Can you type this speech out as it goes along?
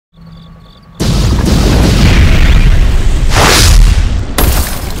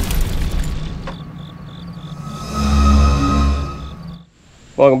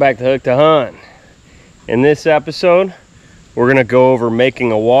Welcome back to Hooked to Hunt. In this episode, we're going to go over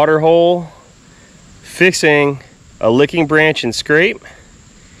making a water hole, fixing a licking branch and scrape,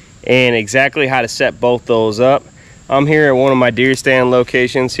 and exactly how to set both those up. I'm here at one of my deer stand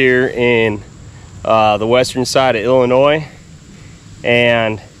locations here in the western side of Illinois,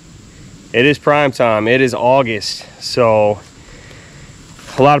 and it is prime time. It is August, so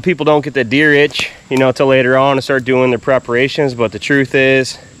a lot of people don't get the deer itch, you know, till later on and start doing their preparations. But the truth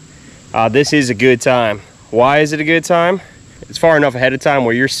is, this is a good time. Why is it a good time? It's far enough ahead of time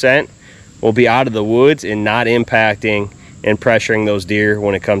where your scent will be out of the woods and not impacting and pressuring those deer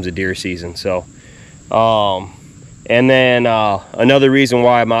when it comes to deer season. So, and then another reason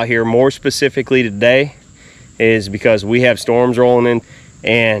why I'm out here more specifically today is because we have storms rolling in,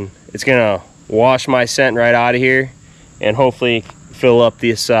 and it's gonna wash my scent right out of here and hopefully fill up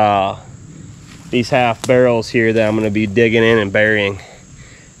this these half barrels here that I'm going to be digging in and burying.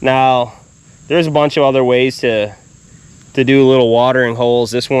 Now there's a bunch of other ways to do little watering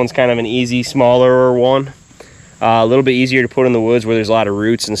holes. This one's kind of an easy, smaller one, a little bit easier to put in the woods where there's a lot of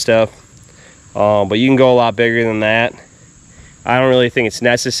roots and stuff, but you can go a lot bigger than that. I don't really think it's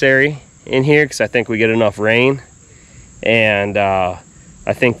necessary in here because I think we get enough rain, and I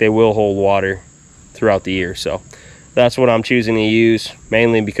think they will hold water throughout the year. So that's what I'm choosing to use,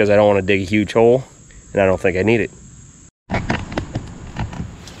 mainly because I don't want to dig a huge hole, and I don't think I need it.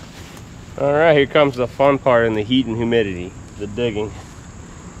 All right, here comes the fun part in the heat and humidity, the digging.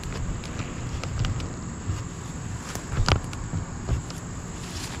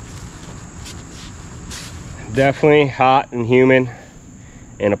 Definitely hot and humid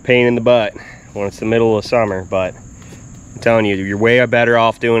and a pain in the butt when it's the middle of summer, but I'm telling you, you're way better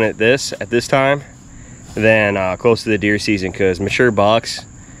off doing it at this time than close to the deer season, because mature bucks,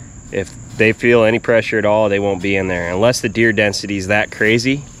 if they feel any pressure at all, they won't be in there unless the deer density is that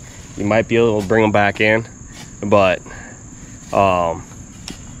crazy. You might be able to bring them back in, but not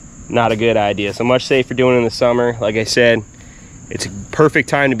a good idea. So much safer doing it in the summer. Like I said, it's a perfect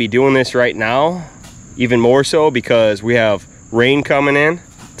time to be doing this right now, even more so because we have rain coming in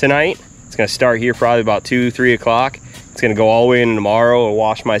tonight. It's going to start here probably about 2-3 o'clock. It's going to go all the way into tomorrow and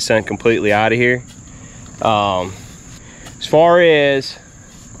wash my scent completely out of here. As far as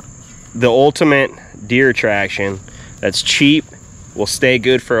the ultimate deer attraction that's cheap, will stay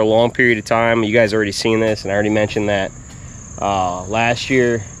good for a long period of time, you guys already seen this, and I already mentioned that last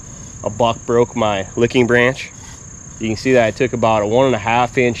year a buck broke my licking branch. You can see that I took about a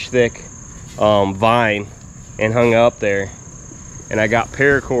 1.5 inch thick vine and hung up there, and I got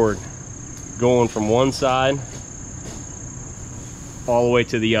paracord going from one side all the way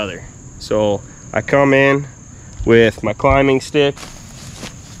to the other. So I come in with my climbing stick.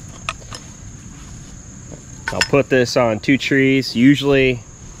 I'll put this on 2 trees, usually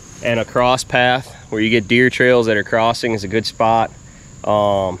in a cross path where you get deer trails that are crossing is a good spot.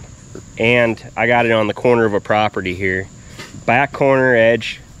 And I got it on the corner of a property here, back corner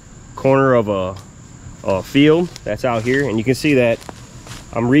edge, corner of a field that's out here, and you can see that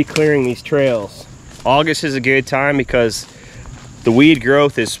I'm re-clearing these trails. August is a good time because the weed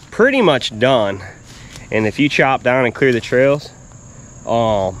growth is pretty much done, and if you chop down and clear the trails,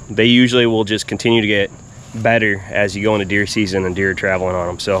 they usually will just continue to get better as you go into deer season and deer are traveling on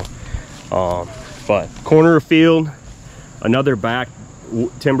them. So but corner of field, another back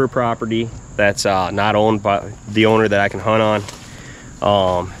timber property that's not owned by the owner that I can hunt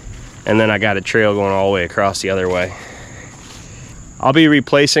on, and then I got a trail going all the way across the other way. I'll be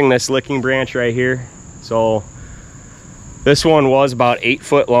replacing this licking branch right here. So this one was about 8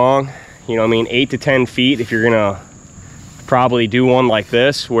 foot long, you know what I mean, 8 to 10 feet if you're gonna probably do one like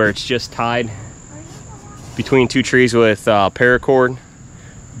this where it's just tied between 2 trees with paracord.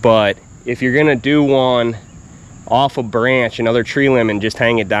 But if you're gonna do one off a branch, another tree limb, and just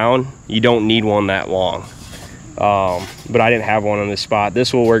hang it down, you don't need one that long. But I didn't have one on this spot.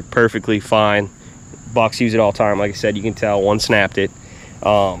 This will work perfectly fine. Bucks use it all the time. Like I said, you can tell one snapped it.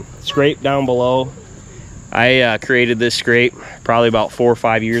 Scrape down below, I created this scrape probably about 4 or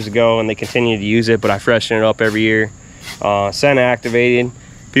 5 years ago, and they continue to use it, but I freshen it up every year. Scent activated.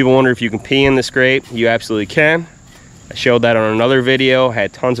 People wonder if you can pee in the scrape. You absolutely can. I showed that on another video.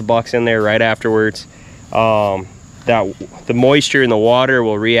 Had tons of bucks in there right afterwards. The moisture in the water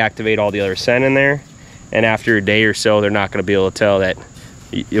will reactivate all the other scent in there, and after a day or so, they're not going to be able to tell that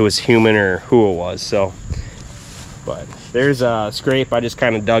it was human or who it was. So, but there's a scrape. I just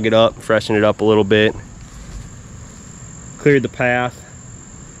kind of dug it up, freshened it up a little bit, cleared the path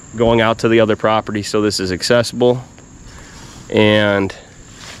going out to the other property so this is accessible, and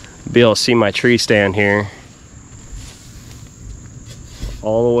be able to see my tree stand here.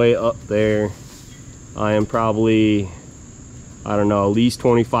 all the way up there. I am probably, I don't know, at least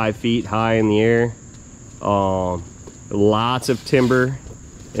 25 feet high in the air. Lots of timber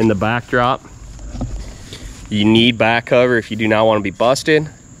in the backdrop. You need back cover if you do not want to be busted.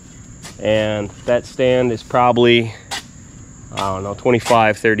 And that stand is probably, I don't know,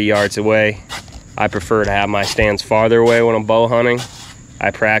 25, 30 yards away. I prefer to have my stands farther away when I'm bow hunting.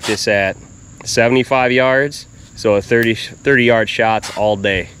 I practice at 75 yards, so a 30 yard shots all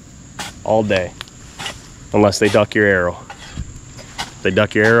day, unless they duck your arrow. If they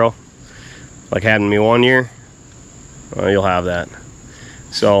duck your arrow, like happened to me one year, you'll have that.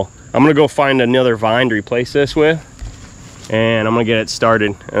 So I'm gonna go find another vine to replace this with, and I'm gonna get it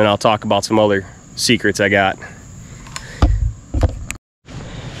started, and I'll talk about some other secrets I got.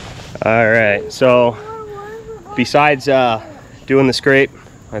 All right, so besides doing the scrape,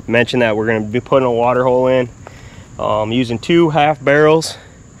 I've mentioned that we're going to be putting a water hole in. Using 2 half barrels,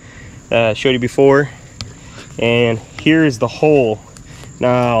 I showed you before, and here's the hole.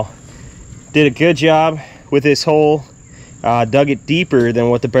 Now, did a good job with this hole, dug it deeper than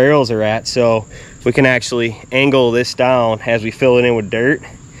what the barrels are at, so we can actually angle this down as we fill it in with dirt.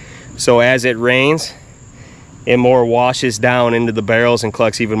 So as it rains, it more washes down into the barrels and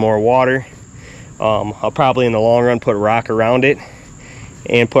collects even more water. I'll probably in the long run put rock around it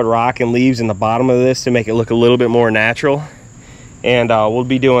and put rock and leaves in the bottom of this to make it look a little bit more natural. And we'll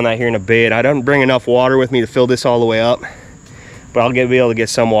be doing that here in a bit. I don't bring enough water with me to fill this all the way up, but I'll be able to get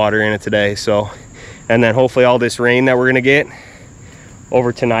some water in it today. So, and then hopefully all this rain that we're gonna get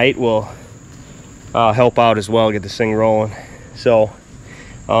over tonight will help out as well, get this thing rolling. So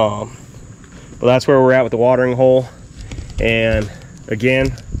well, that's where we're at with the watering hole. And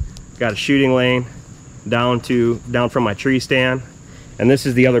again, got a shooting lane down from my tree stand, and this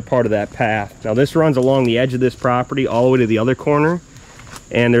is the other part of that path. Now this runs along the edge of this property all the way to the other corner,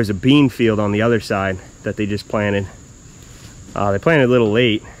 and there's a bean field on the other side that they just planted. They planted a little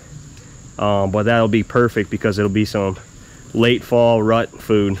late, but that'll be perfect because it'll be some late fall rut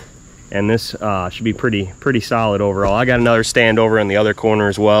food, and this should be pretty solid overall. I got another stand over in the other corner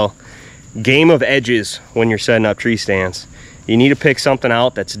as well. Game of edges when you're setting up tree stands. You need to pick something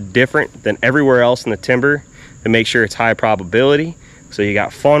out that's different than everywhere else in the timber to make sure it's high probability. So you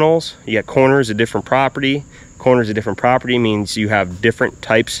got funnels, you got corners of different property. Corners of different property means you have different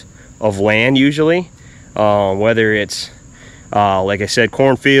types of land usually, whether it's like I said,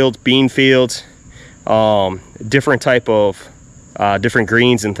 cornfields, bean fields, different type of different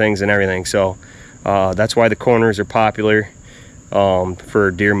greens and things and everything. So that's why the corners are popular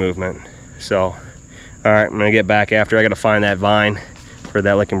for deer movement. So all right, I'm gonna get back after. I gotta find that vine for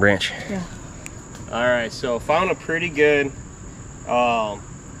that licking branch. Yeah. All right, so found a pretty good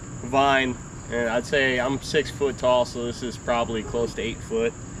vine, and I'd say I'm 6 foot tall, so this is probably close to 8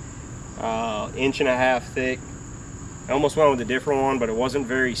 foot, 1.5 inches thick. I almost went with a different one, but it wasn't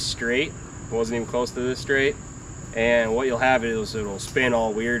very straight. It wasn't even close to this straight. And what you'll have is it'll spin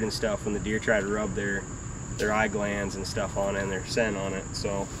all weird and stuff when the deer try to rub their eye glands and stuff on it and their scent on it.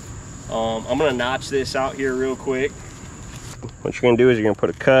 So I'm gonna notch this out here real quick. What you're gonna do is you're gonna put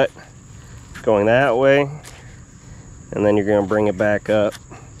a cut going that way, and then you're gonna bring it back up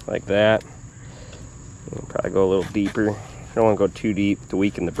like that. You'll probably go a little deeper. You don't want to go too deep to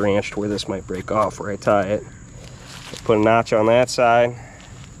weaken the branch to where this might break off where I tie it. I'll put a notch on that side.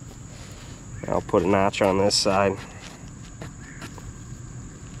 I'll put a notch on this side.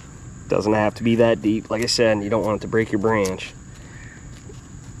 Doesn't have to be that deep, like I said, and you don't want it to break your branch.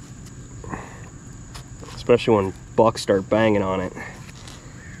 Especially when bucks start banging on it.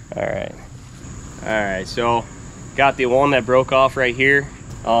 Alright, so got the one that broke off right here.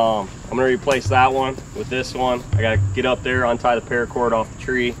 I'm gonna replace that one with this one. I gotta get up there, untie the paracord off the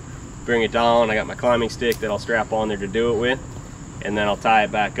tree, bring it down. I got my climbing stick that I'll strap on there to do it with, and then I'll tie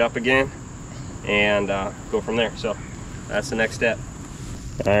it back up again and go from there. So that's the next step.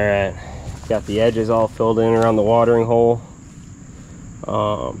 All right, got the edges all filled in around the watering hole.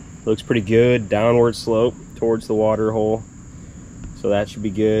 Looks pretty good, downward slope towards the water hole, so that should be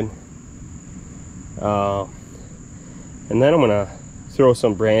good. And then I'm gonna throw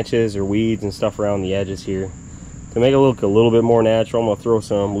some branches or weeds and stuff around the edges here to make it look a little bit more natural. I'm gonna throw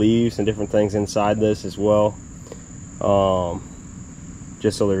some leaves and different things inside this as well,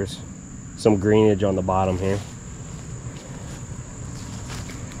 just so there's some greenage on the bottom here.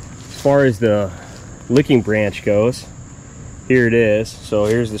 As far as the licking branch goes, here it is. So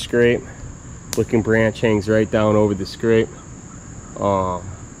here's the scrape. Licking branch hangs right down over the scrape. I don't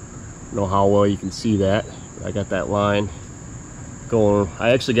know how well you can see that. I got that line going.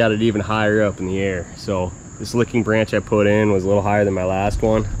 I actually got it even higher up in the air, so This licking branch I put in was a little higher than my last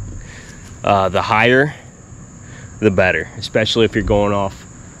one. The higher, the better, especially if you're going off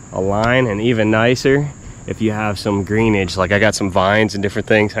a line, and even nicer if you have some greenage. Like I got some vines and different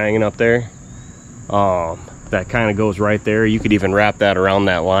things hanging up there. That kind of goes right there. You could even wrap that around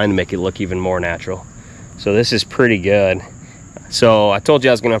that line to make it look even more natural. So this is pretty good. So I told you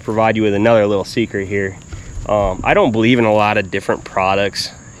I was going to provide you with another little secret here. I don't believe in a lot of different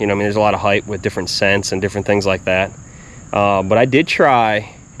products. You know, I mean, there's a lot of hype with different scents and different things like that. But I did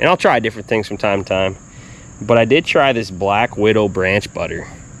try, and I'll try different things from time to time, but I did try this Black Widow branch butter.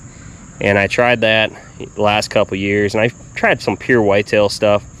 And I tried that the last couple years, and I tried some pure whitetail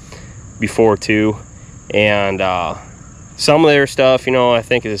stuff before too. And some of their stuff, you know, I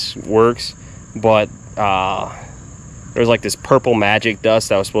think this works, but there was like this purple magic dust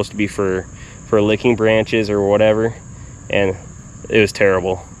that was supposed to be for licking branches or whatever, and it was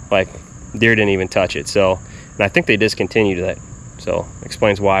terrible. Like, deer didn't even touch it. So, and I think they discontinued that, so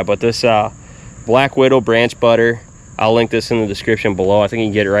explains why. But this Black Widow branch butter, I'll link this in the description below. I think you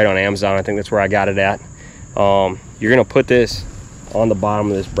can get it right on Amazon. I think that's where I got it at. You're gonna put this on the bottom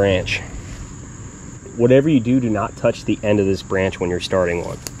of this branch. Whatever you do, do not touch the end of this branch when you're starting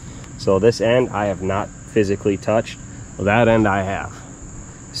one. So this end I have not physically touched. Well, that end I have.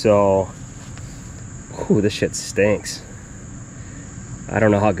 So, whew, this shit stinks. I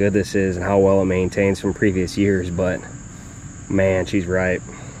don't know how good this is and how well it maintains from previous years, but man, she's ripe.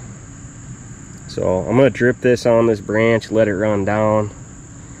 So I'm gonna drip this on this branch, let it run down,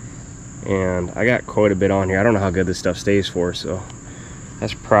 and I got quite a bit on here. I don't know how good this stuff stays for, so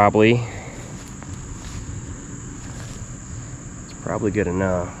that's probably good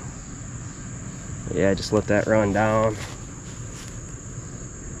enough. Yeah, just let that run down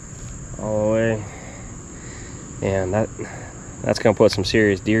all the way, and that's gonna put some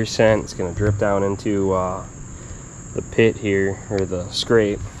serious deer scent. It's gonna drip down into the pit here, or the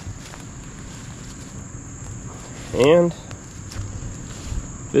scrape, and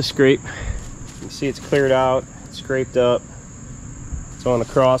this scrape, you can see it's cleared out, it's scraped up, it's on the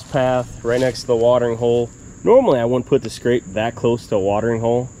cross path right next to the watering hole. Normally I wouldn't put the scrape that close to a watering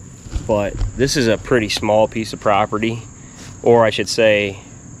hole, but this is a pretty small piece of property, or I should say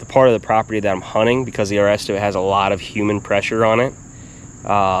the part of the property that I'm hunting, because the rest of it has a lot of human pressure on it,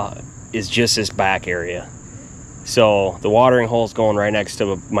 is just this back area. So the watering hole is going right next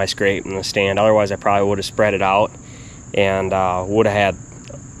to my scrape and the stand. Otherwise I probably would have spread it out and would have had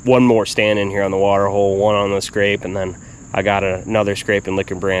one more stand in here on the water hole, one on the scrape, and then I got another scrape and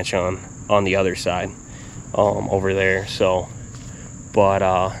licking branch on the other side. Over there. So, but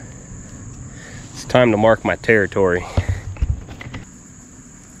it's time to mark my territory.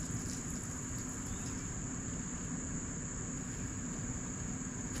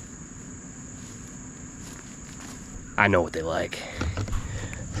 I know what they like.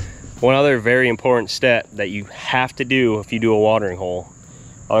 One other very important step that you have to do if you do a watering hole,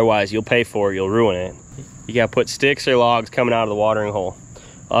 otherwise you'll pay for it, you'll ruin it. You gotta put sticks or logs coming out of the watering hole.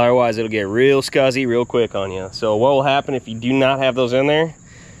 Otherwise it'll get real scuzzy real quick on you. So what will happen if you do not have those in there?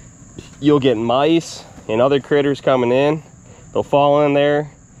 You'll get mice and other critters coming in. They'll fall in there,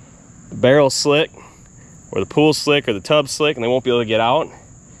 the barrel's slick, or the pool's slick, or the tub's slick, and they won't be able to get out.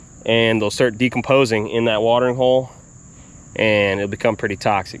 And they'll start decomposing in that watering hole, and it'll become pretty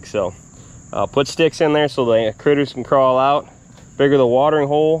toxic. So put sticks in there so the critters can crawl out. Bigger the watering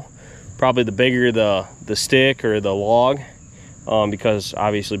hole, probably the bigger the stick or the log. Because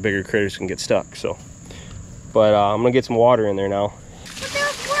obviously bigger critters can get stuck. So, but I'm gonna get some water in there now.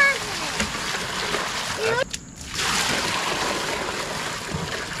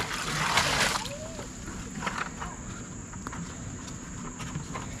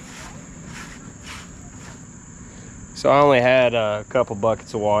 So I only had a couple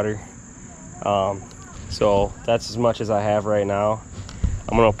buckets of water, so that's as much as I have right now.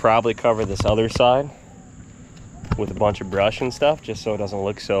 I'm gonna probably cover this other side with a bunch of brush and stuff, just so it doesn't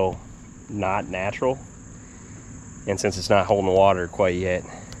look so not natural. And since it's not holding water quite yet,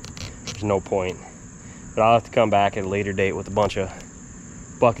 there's no point. But I'll have to come back at a later date with a bunch of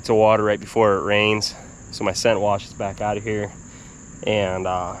buckets of water right before it rains, so my scent washes back out of here, and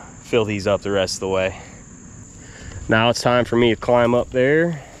fill these up the rest of the way. Now it's time for me to climb up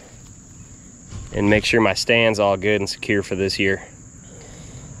there and make sure my stand's all good and secure for this year.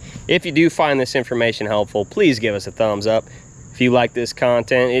 If you do find this information helpful, please give us a thumbs up. If you like this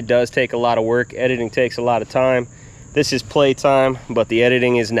content, it does take a lot of work. Editing takes a lot of time. This is playtime, but the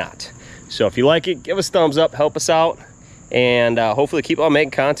editing is not. So if you like it, give us a thumbs up, help us out, and hopefully keep on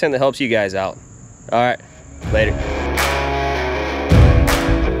making content that helps you guys out. All right, later.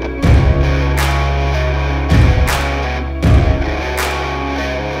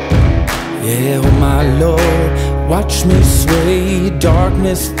 Yeah, oh my Lord, watch me sway.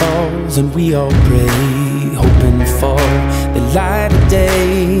 Darkness falls and we all pray, hoping for the light of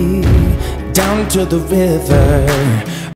day. Down to the river,